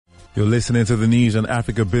You're listening to the news on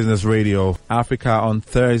Africa Business Radio. Africa on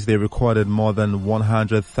Thursday recorded more than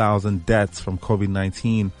 100,000 deaths from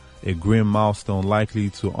COVID-19, a grim milestone likely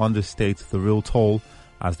to understate the real toll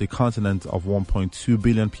as the continent of 1.2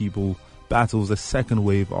 billion people battles a second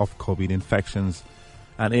wave of COVID infections.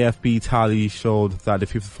 An AFP tally showed that the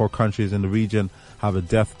 54 countries in the region have a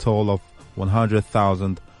death toll of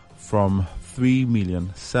 100,000 from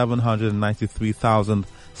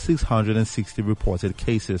 3,793,660 reported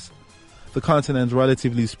cases. The continent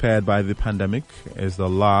relatively spared by the pandemic is the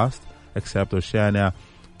last, except Oceania,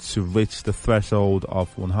 to reach the threshold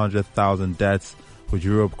of 100,000 deaths, which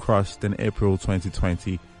Europe crossed in April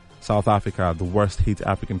 2020. South Africa, the worst hit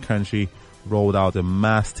African country, rolled out a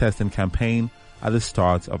mass testing campaign at the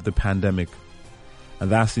start of the pandemic. And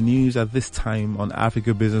that's the news at this time on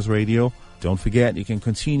Africa Business Radio. Don't forget, you can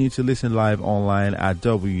continue to listen live online at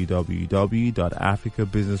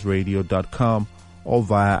www.africabusinessradio.com or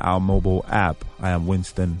via our mobile app. I am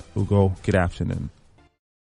Winston Ugo. Good afternoon.